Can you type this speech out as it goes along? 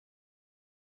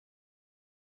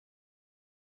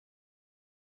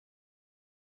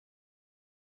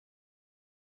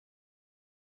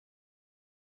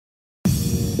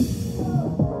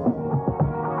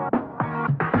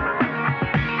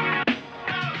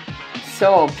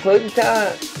So put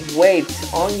the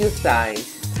weights on your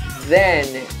thighs,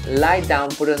 then lie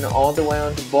down, put it all the way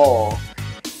on the ball,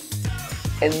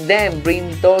 and then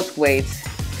bring those weights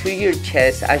to your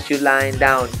chest as you're lying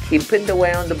down, keeping the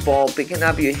weight on the ball, picking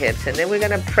up your hips, and then we're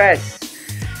gonna press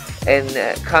and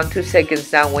count 2 seconds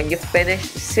down. When you finish,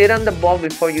 sit on the ball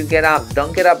before you get up.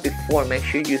 Don't get up before. Make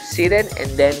sure you sit it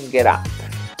and then get up.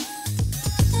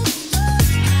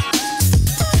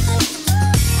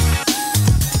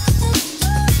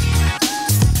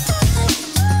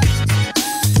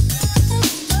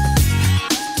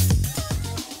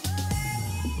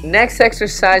 Next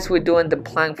exercise, we're doing the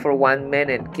plank for 1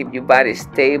 minute. Keep your body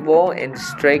stable and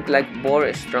straight like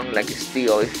board, strong like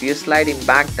steel. If you're sliding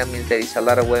back, that means there is a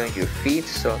lot of weight on your feet.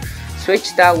 So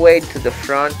switch that weight to the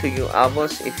front, to your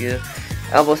elbows. If your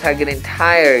elbows are getting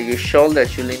tired, your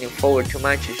shoulders, you're leaning forward too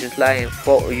much, you're just sliding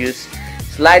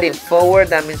forward,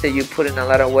 that means that you're putting a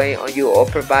lot of weight on your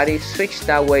upper body. Switch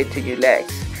that weight to your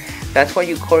legs. That's what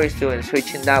your core is doing,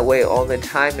 switching that way all the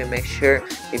time, and make sure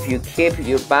if you keep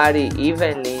your body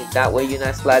evenly, that way you're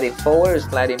not sliding forward or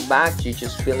sliding back, you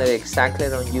just feel it exactly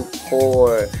on your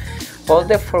core. Hold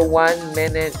it for 1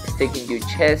 minute, sticking your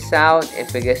chest out.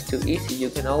 If it gets too easy, you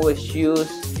can always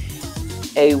use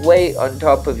a weight on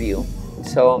top of you.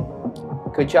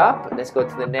 So, good job. Let's go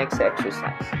to the next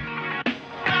exercise.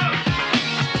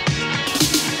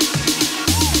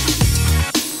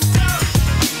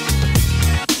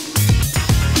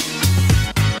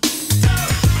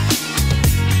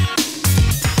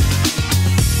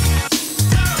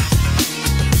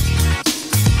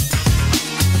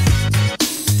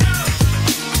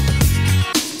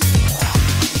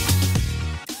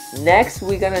 Next,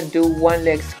 we're gonna do one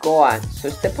leg squat. So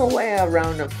step away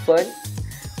around a foot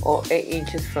or 8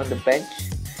 inches from the bench,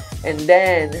 and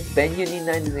then bend your knee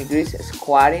 90 degrees,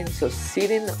 squatting. So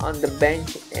sitting on the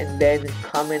bench and then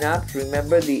coming up.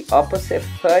 Remember, the opposite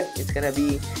foot is gonna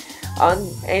be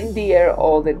in the air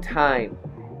all the time.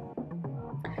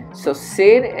 So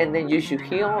sit and then use your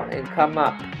heel and come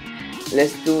up.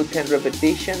 Let's do 10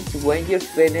 repetitions. When you're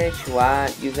finished,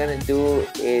 what you're gonna do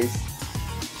is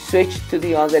switch to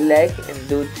the other leg and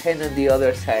do 10 on the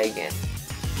other side again.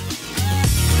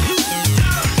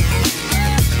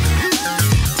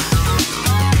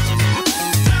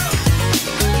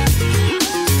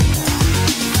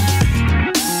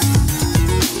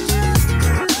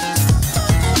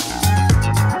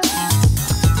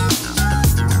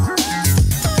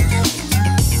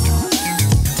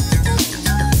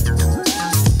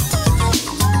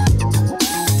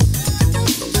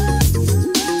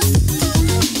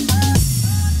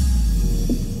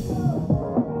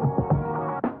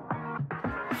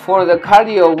 For the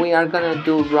cardio, we are gonna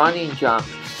do running jump.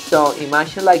 So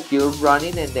imagine like you're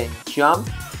running and then jump.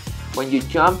 When you're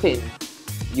jumping,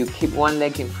 you keep one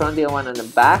leg in front, the other one on the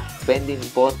back, bending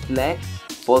both legs,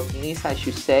 both knees I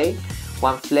should say,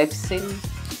 one flexing.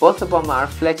 Both of them are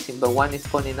flexing, but one is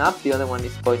pointing up, the other one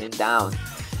is pointing down.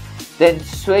 Then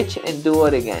switch and do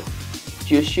it again.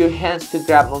 Use your hands to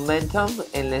grab momentum,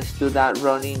 and let's do that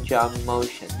running jump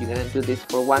motion. You're gonna do this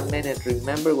for 1 minute.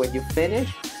 Remember, when you finish,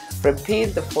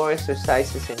 repeat the 4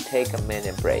 exercises and take a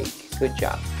minute break. Good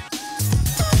job.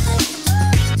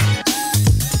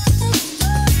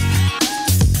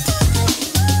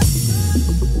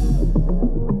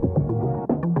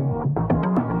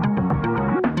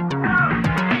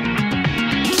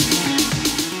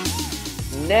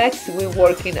 Next, we're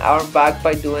working our back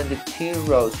by doing the T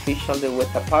rows, feet shoulder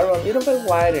width apart, a little bit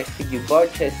wider. Stick your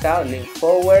butt, chest out, lean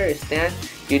forward, stand.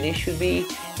 Your knees should be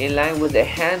in line with the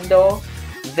handle.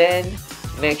 Then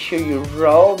make sure you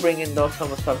roll, bringing those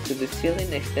arms up to the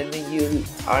ceiling, extending your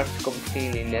arms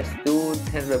completely. Let's do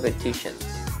 10 repetitions.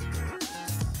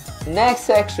 Next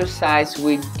exercise,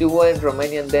 we're doing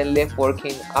Romanian deadlift,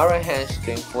 working our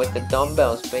hamstring with the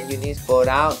dumbbells. Bend your knees, both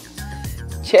out,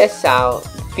 chest out,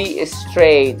 feet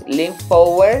straight, lean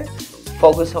forward.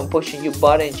 Focus on pushing your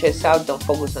butt and chest out. Don't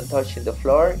focus on touching the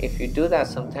floor. If you do that,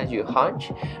 sometimes you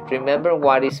hunch. Remember,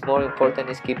 what is more important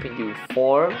is keeping your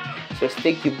form. So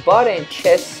stick your butt and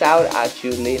chest out as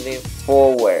you're leaning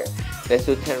forward. Let's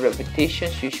do 10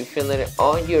 repetitions. You should feel it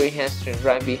on your hamstring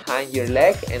right behind your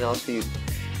leg, and also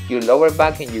your lower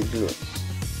back and your glutes.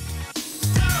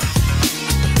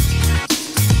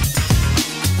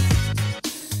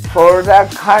 For that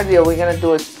cardio, we're gonna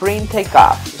do a sprint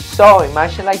takeoff. So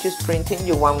imagine like you're sprinting,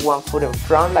 you want one foot in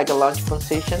front, like a lunge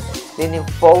position, leaning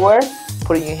forward,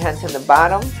 putting your hands on the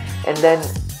bottom, and then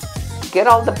get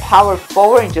all the power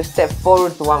forward and just step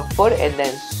forward to one foot, and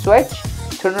then switch,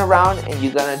 turn around, and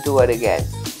you're gonna do it again.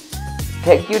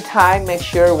 Take your time, make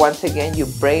sure once again your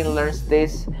brain learns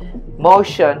this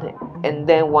motion and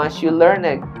then once you learn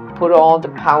it, put all the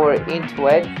power into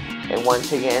it. And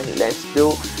once again, let's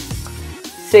do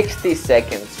 60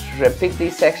 seconds. Repeat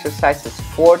these exercises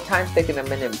 4 times, taking a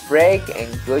minute break,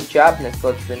 and good job. Let's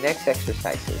go to the next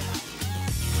exercises.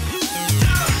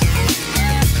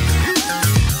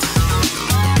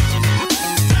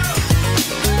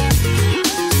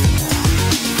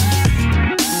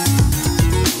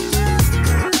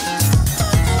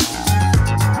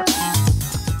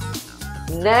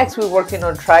 Next, we're working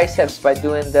on triceps by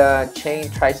doing the chain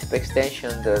tricep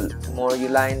extension. The more you're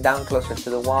lying down closer to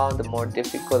the wall, the more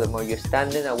difficult. The more you're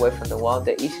standing away from the wall,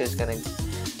 the easier it's going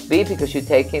to be, because you're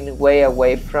taking way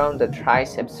away from the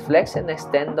triceps. Flex and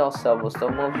extend those elbows.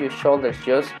 Don't move your shoulders,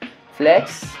 just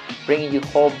flex, bringing your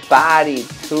whole body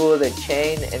to the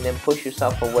chain, and then push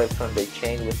yourself away from the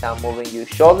chain without moving your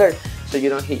shoulder so you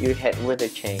don't hit your head with the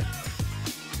chain.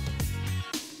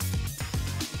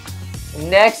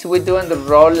 Next, we're doing the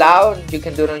roll out. You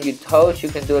can do it on your toes, you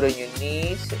can do it on your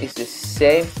knees. It's the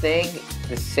same thing,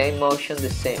 the same motion, the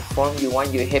same form. You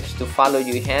want your hips to follow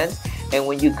your hands, and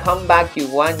when you come back, you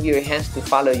want your hands to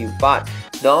follow your butt.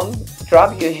 Don't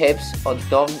drop your hips or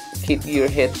don't keep your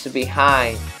hips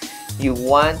behind. You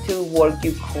want to work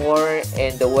your core,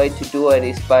 and the way to do it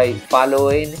is by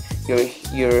following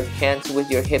your hands with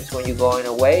your hips when you're going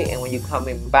away, and when you're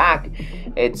coming back,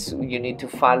 you need to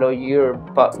follow your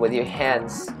butt with your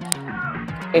hands.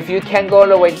 If you can't go all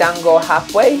the way down, go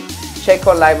halfway. Check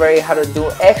our library how to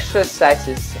do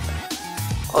exercises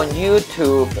on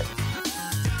YouTube.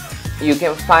 You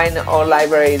can find our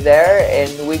library there,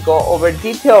 and we go over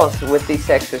details with this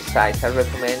exercise. I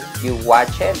recommend you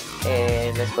watch it,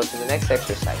 and let's go to the next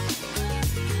exercise.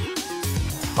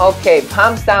 Okay,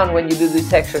 palms down when you do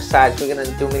this exercise. We're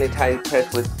gonna do military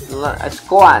press with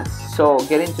squats. So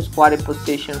get into squatting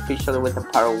position, feet shoulder width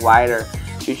apart wider.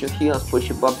 Use your heels, push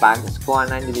your butt back, squat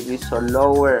 90 degrees or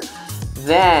lower.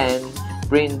 Then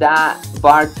bring that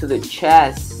bar to the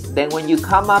chest. Then when you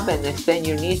come up and extend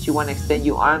your knees, you want to extend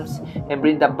your arms and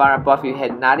bring that bar above your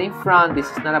head, not in front. This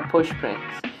is not a push press.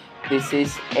 This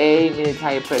is a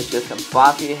military press, just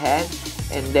above your head.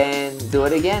 And then do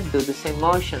it again. Do the same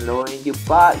motion, lowering your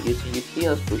butt, using your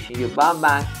heels, pushing your butt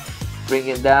back,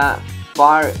 bringing the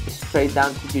bar straight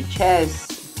down to your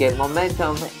chest. Get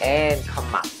momentum and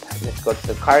come up. Let's go to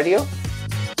the cardio.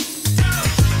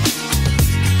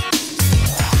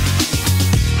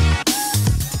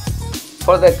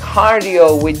 For the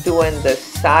cardio, we're doing the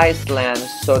side slams.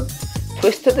 So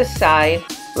twist to the side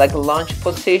like a lunge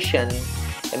position,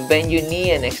 and bend your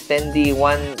knee and extend the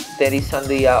one that is on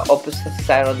the opposite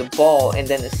side of the ball, and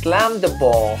then slam the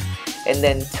ball, and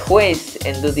then twist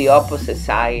and do the opposite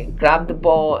side. Grab the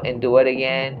ball and do it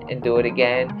again and do it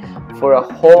again for a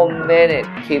whole minute.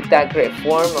 Keep that great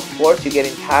form. Of course, you're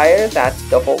getting tired. That's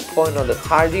the whole point of the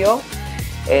cardio.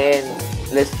 And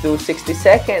let's do 60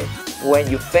 seconds. When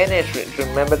you finish,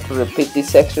 remember to repeat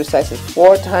these exercises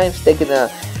 4 times, taking a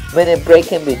minute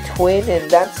break in between, and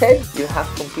that's it. You have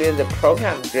completed the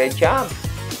program. Great job.